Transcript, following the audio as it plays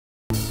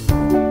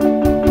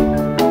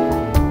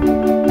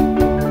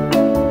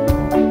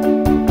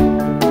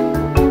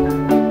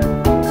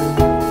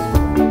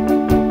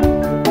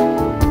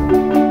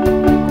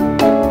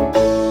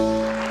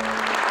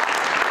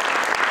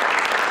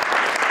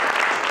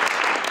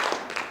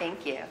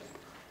Thank you.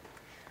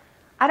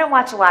 I don't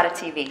watch a lot of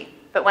TV,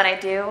 but when I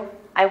do,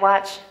 I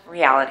watch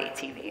reality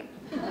TV.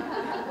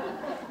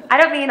 I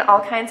don't mean all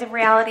kinds of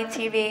reality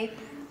TV,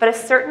 but a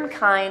certain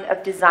kind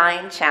of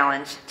design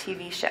challenge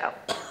TV show.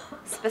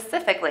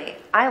 Specifically,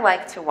 I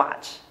like to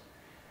watch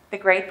The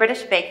Great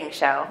British Baking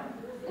Show,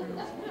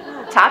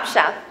 Top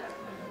Chef,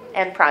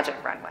 and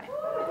Project Runway.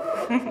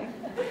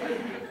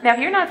 Now, if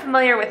you're not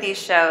familiar with these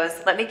shows,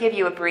 let me give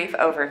you a brief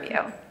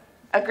overview.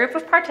 A group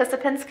of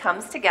participants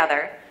comes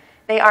together,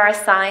 they are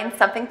assigned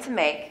something to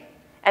make,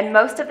 and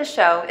most of the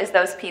show is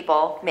those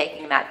people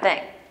making that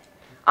thing.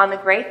 On The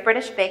Great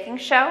British Baking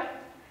Show,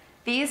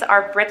 these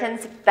are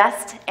Britain's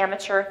best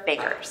amateur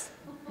bakers.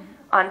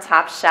 On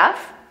Top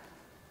Chef,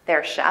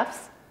 they're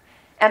chefs.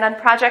 And on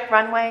Project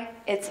Runway,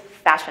 it's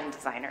fashion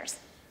designers.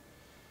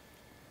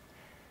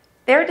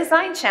 Their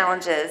design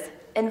challenges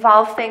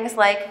involve things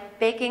like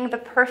baking the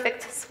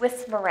perfect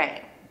Swiss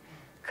meringue,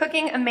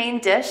 cooking a main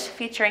dish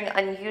featuring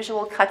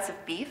unusual cuts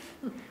of beef,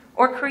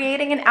 or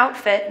creating an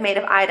outfit made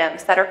of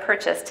items that are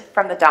purchased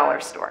from the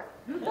dollar store.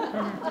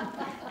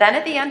 Then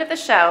at the end of the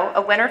show,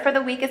 a winner for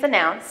the week is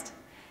announced,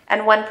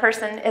 and one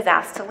person is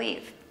asked to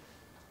leave.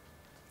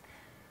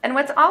 And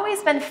what's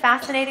always been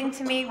fascinating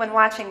to me when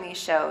watching these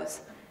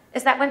shows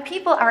is that when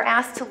people are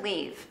asked to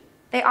leave,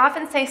 they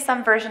often say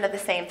some version of the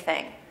same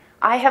thing.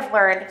 I have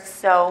learned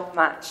so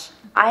much.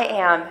 I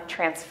am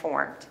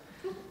transformed.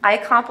 I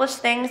accomplished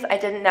things I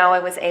didn't know I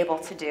was able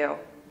to do.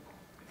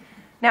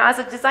 Now, as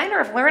a designer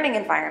of learning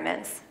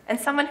environments and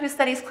someone who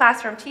studies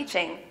classroom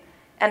teaching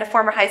and a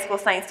former high school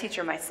science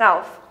teacher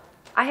myself,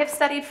 I have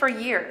studied for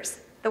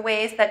years the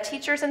ways that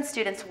teachers and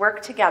students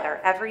work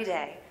together every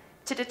day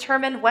to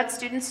determine what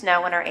students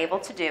know and are able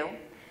to do,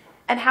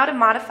 and how to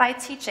modify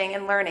teaching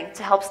and learning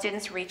to help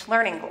students reach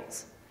learning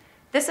goals.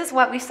 This is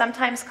what we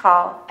sometimes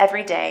call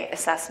everyday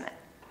assessment.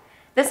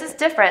 This is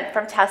different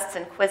from tests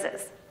and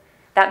quizzes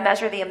that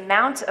measure the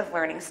amount of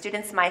learning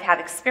students might have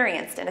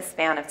experienced in a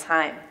span of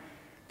time.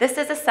 This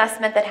is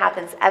assessment that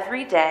happens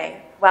every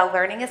day while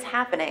learning is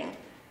happening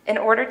in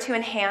order to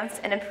enhance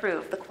and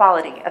improve the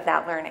quality of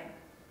that learning.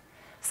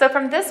 So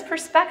from this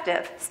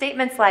perspective,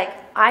 statements like,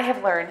 I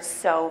have learned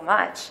so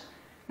much,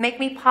 make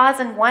me pause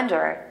and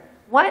wonder,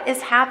 what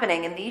is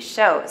happening in these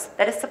shows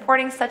that is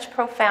supporting such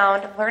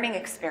profound learning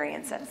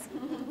experiences?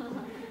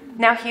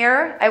 Now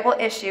here, I will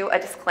issue a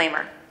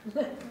disclaimer.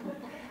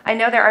 I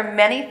know there are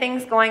many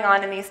things going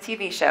on in these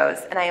TV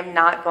shows, and I am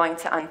not going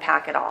to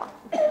unpack it all.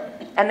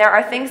 And there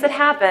are things that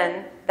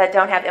happen that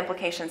don't have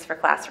implications for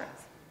classrooms.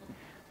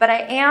 But I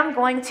am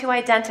going to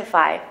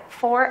identify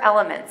 4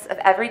 elements of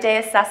everyday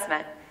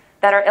assessment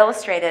that are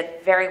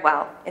illustrated very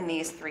well in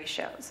these 3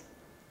 shows.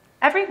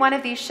 Every one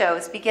of these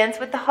shows begins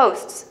with the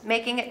hosts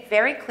making it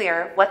very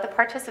clear what the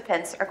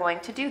participants are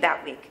going to do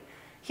that week.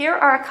 Here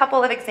are a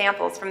couple of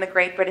examples from the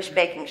Great British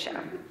Baking Show.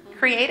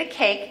 Create a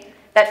cake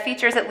that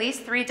features at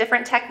least 3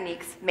 different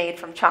techniques made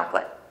from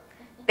chocolate.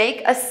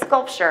 Bake a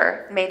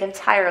sculpture made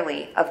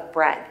entirely of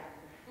bread.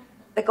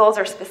 The goals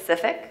are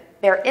specific,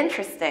 they're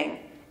interesting,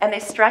 and they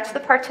stretch the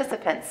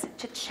participants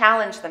to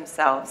challenge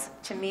themselves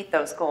to meet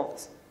those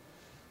goals.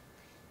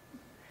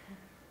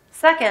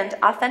 Second,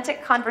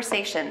 authentic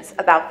conversations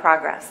about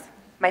progress.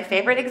 My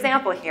favorite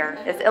example here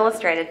is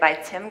illustrated by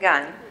Tim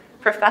Gunn,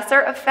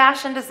 professor of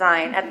fashion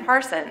design at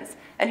Parsons,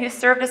 and who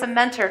served as a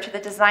mentor to the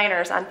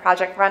designers on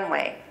Project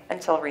Runway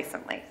until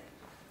recently.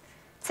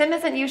 Tim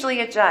isn't usually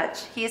a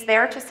judge. He is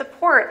there to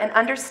support and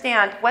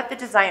understand what the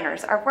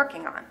designers are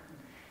working on.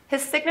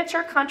 His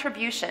signature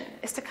contribution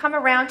is to come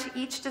around to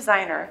each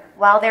designer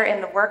while they're in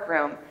the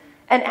workroom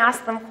and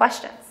ask them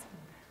questions.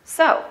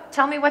 So,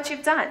 tell me what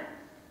you've done.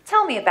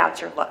 Tell me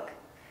about your look.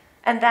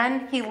 And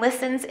then he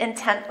listens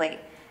intently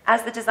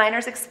as the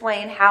designers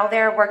explain how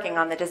they're working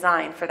on the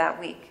design for that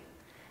week.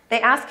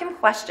 They ask him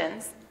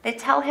questions, they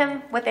tell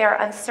him what they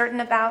are uncertain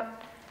about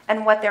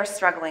and what they're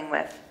struggling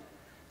with.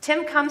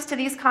 Tim comes to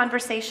these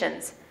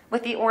conversations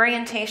with the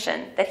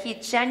orientation that he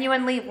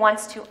genuinely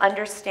wants to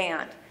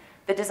understand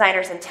the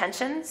designer's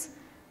intentions,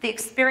 the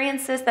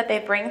experiences that they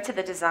bring to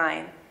the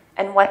design,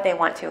 and what they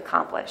want to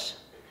accomplish.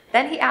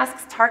 Then he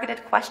asks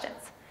targeted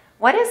questions.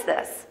 What is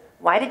this?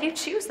 Why did you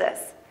choose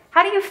this?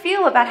 How do you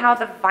feel about how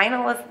the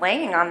vinyl is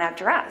laying on that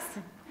dress?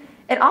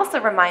 It also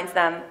reminds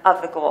them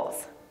of the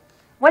goals.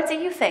 What do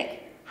you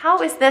think?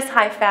 How is this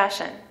high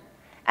fashion?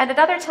 And at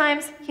other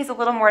times, he's a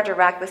little more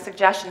direct with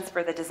suggestions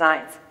for the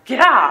designs.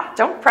 Yeah,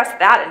 don't press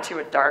that into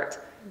a dart.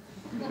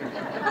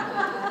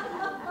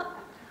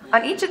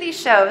 On each of these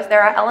shows,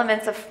 there are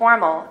elements of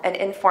formal and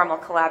informal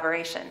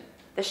collaboration.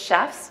 The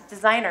chefs,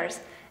 designers,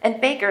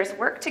 and bakers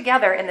work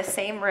together in the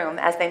same room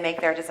as they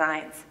make their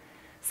designs.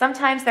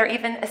 Sometimes they're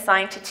even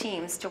assigned to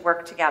teams to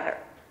work together.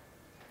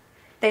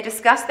 They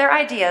discuss their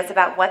ideas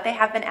about what they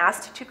have been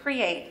asked to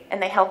create,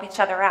 and they help each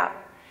other out.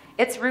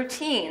 It's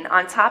routine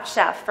on Top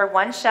Chef for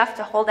one chef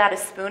to hold out a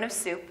spoon of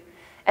soup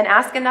and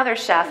ask another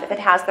chef if it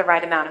has the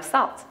right amount of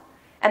salt,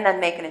 and then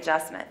make an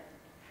adjustment.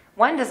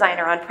 One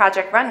designer on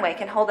Project Runway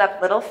can hold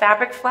up little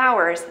fabric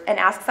flowers and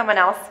ask someone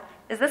else,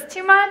 is this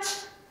too much?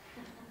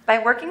 By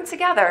working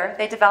together,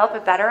 they develop a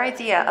better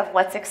idea of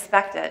what's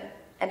expected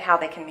and how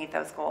they can meet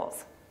those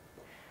goals.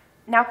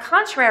 Now,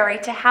 contrary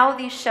to how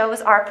these shows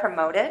are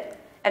promoted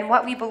and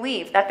what we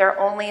believe that they're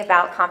only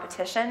about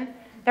competition,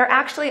 they're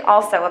actually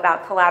also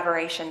about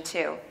collaboration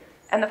too,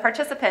 and the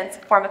participants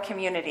form a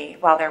community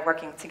while they're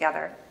working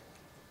together.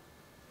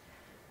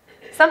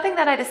 Something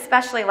that I'd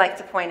especially like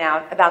to point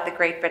out about the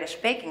Great British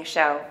Baking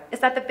Show is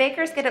that the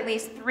bakers get at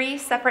least 3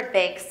 separate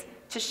bakes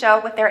to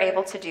show what they're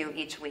able to do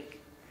each week.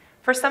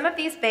 For some of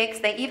these bakes,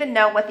 they even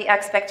know what the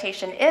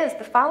expectation is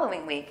the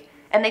following week,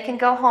 and they can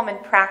go home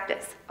and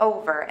practice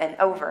over and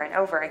over and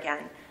over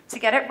again to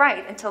get it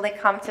right until they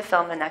come to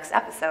film the next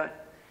episode.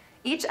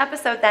 Each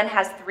episode then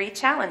has 3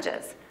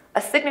 challenges: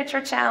 a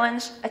signature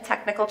challenge, a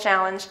technical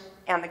challenge,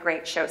 and the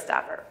great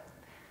showstopper.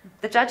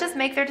 The judges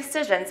make their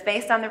decisions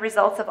based on the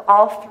results of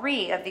all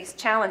 3 of these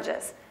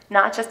challenges,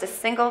 not just a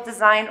single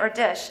design or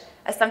dish,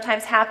 as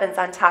sometimes happens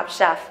on Top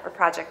Chef or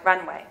Project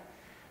Runway.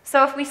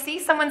 So if we see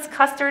someone's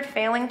custard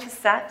failing to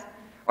set,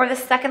 or the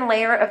second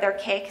layer of their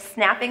cake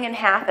snapping in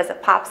half as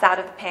it pops out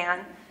of the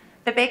pan,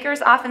 the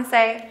bakers often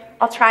say,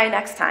 "I'll try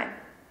next time."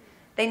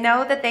 They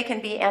know that they can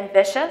be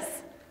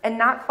ambitious and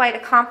not quite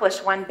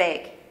accomplish one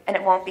bake, and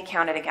it won't be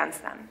counted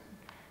against them.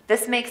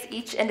 This makes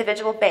each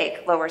individual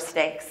bake lower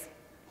stakes.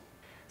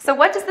 So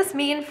what does this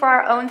mean for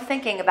our own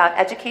thinking about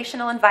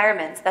educational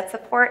environments that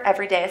support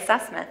everyday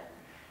assessment?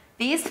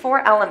 These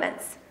 4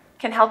 elements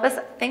can help us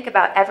think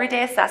about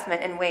everyday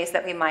assessment in ways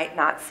that we might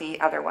not see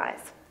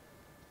otherwise.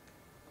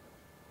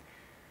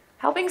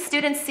 Helping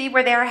students see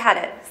where they are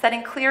headed,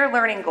 setting clear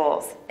learning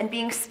goals, and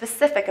being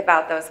specific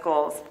about those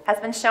goals has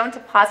been shown to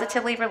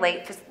positively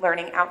relate to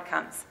learning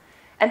outcomes.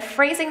 And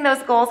phrasing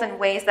those goals in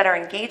ways that are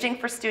engaging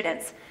for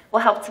students will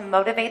help to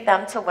motivate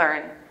them to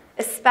learn,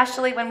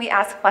 especially when we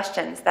ask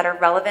questions that are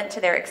relevant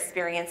to their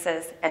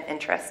experiences and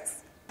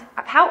interests.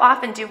 How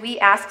often do we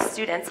ask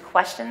students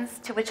questions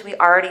to which we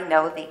already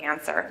know the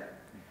answer?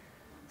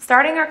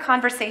 Starting our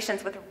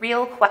conversations with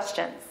real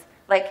questions,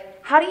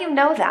 like, how do you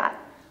know that?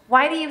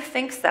 Why do you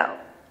think so?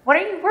 What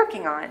are you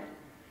working on?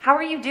 How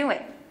are you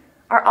doing?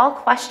 Are all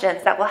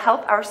questions that will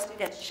help our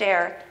students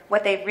share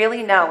what they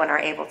really know and are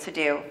able to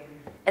do.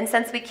 And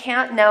since we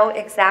can't know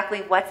exactly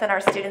what's in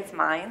our students'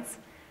 minds,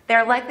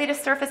 they're likely to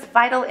surface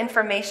vital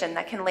information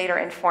that can later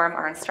inform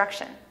our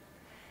instruction.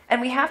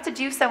 And we have to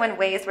do so in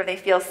ways where they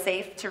feel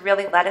safe to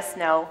really let us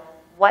know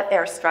what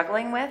they're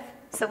struggling with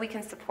so we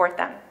can support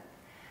them.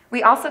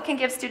 We also can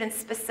give students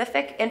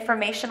specific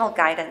informational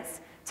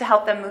guidance to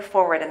help them move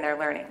forward in their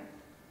learning.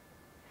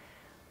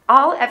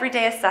 All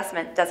everyday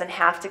assessment doesn't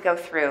have to go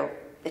through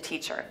the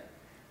teacher.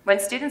 When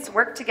students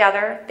work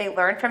together, they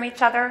learn from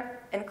each other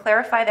and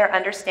clarify their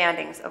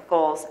understandings of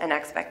goals and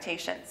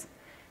expectations.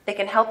 They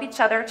can help each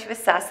other to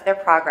assess their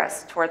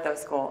progress toward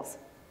those goals.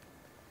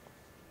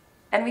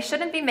 And we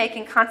shouldn't be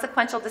making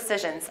consequential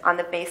decisions on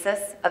the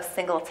basis of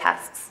single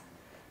tests.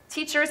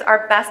 Teachers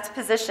are best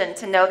positioned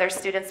to know their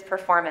students'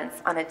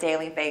 performance on a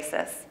daily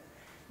basis.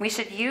 We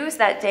should use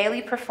that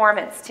daily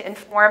performance to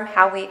inform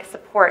how we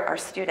support our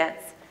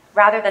students,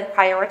 rather than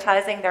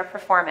prioritizing their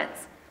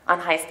performance on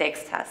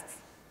high-stakes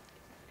tests.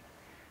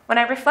 When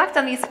I reflect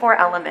on these 4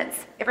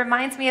 elements, it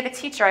reminds me of a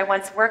teacher I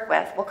once worked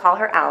with, we'll call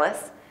her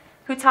Alice,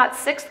 who taught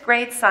 6th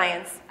grade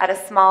science at a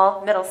small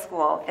middle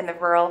school in the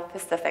rural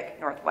Pacific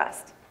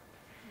Northwest.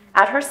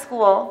 At her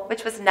school,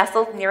 which was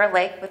nestled near a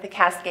lake with the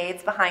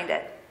Cascades behind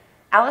it,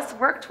 Alice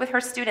worked with her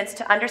students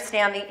to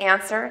understand the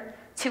answer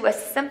to a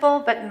simple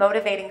but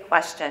motivating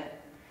question: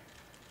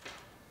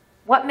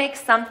 what makes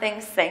some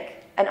things sink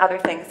and other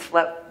things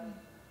float?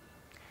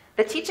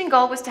 The teaching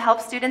goal was to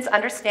help students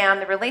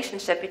understand the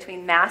relationship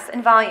between mass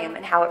and volume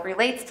and how it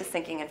relates to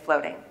sinking and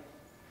floating.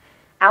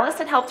 Alice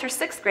had helped her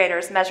 6th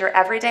graders measure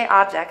everyday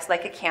objects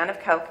like a can of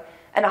Coke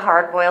and a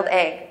hard-boiled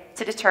egg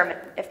to determine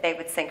if they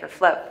would sink or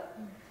float.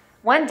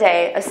 One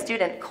day, a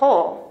student,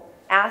 Cole,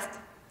 asked,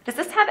 "Does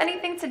this have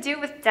anything to do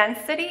with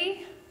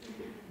density?"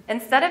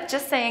 Instead of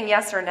just saying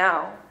yes or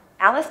no,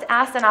 Alice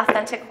asked an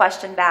authentic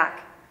question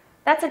back.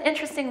 "That's an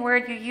interesting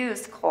word you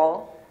used,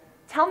 Cole.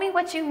 Tell me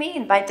what you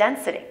mean by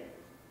density."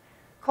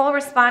 Cole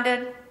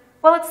responded,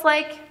 "Well, it's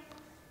like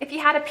if you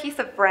had a piece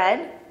of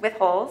bread with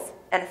holes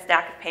and a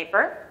stack of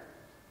paper,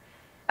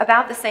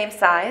 about the same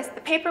size,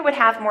 the paper would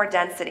have more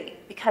density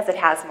because it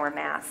has more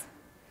mass."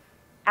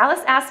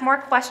 Alice asked more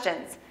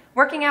questions,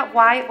 working out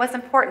why it was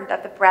important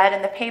that the bread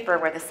and the paper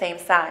were the same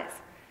size,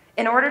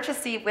 in order to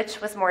see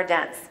which was more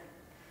dense.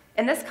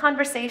 In this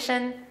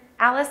conversation,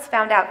 Alice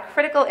found out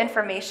critical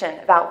information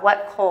about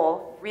what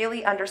Cole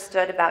really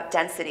understood about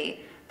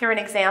density through an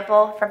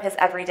example from his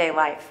everyday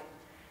life.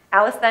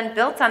 Alice then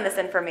built on this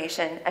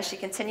information as she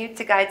continued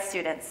to guide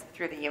students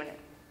through the unit.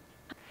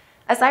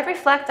 As I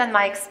reflect on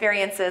my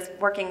experiences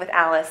working with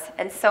Alice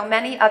and so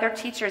many other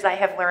teachers I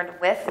have learned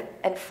with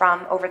and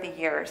from over the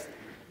years,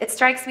 it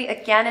strikes me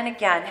again and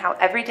again how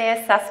everyday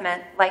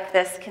assessment like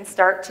this can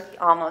start to be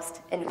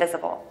almost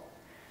invisible.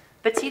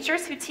 But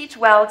teachers who teach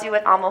well do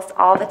it almost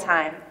all the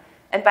time,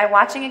 and by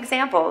watching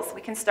examples,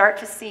 we can start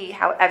to see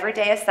how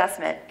everyday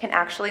assessment can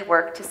actually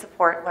work to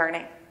support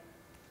learning.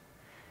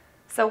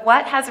 So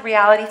what has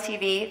reality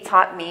TV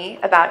taught me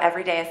about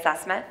everyday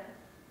assessment?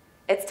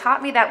 It's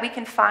taught me that we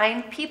can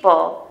find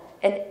people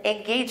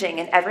engaging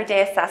in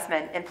everyday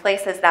assessment in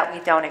places that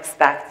we don't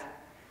expect.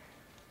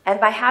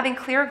 And by having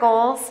clear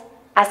goals,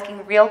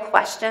 asking real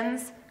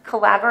questions,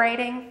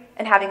 collaborating,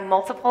 and having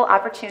multiple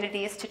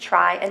opportunities to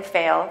try and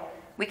fail,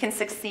 we can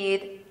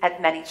succeed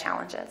at many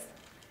challenges.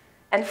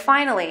 And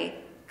finally,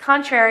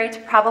 contrary to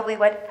probably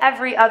what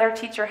every other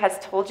teacher has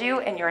told you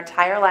in your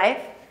entire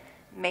life,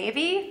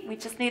 maybe we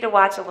just need to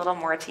watch a little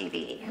more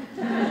TV.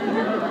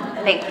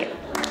 Thank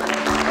you.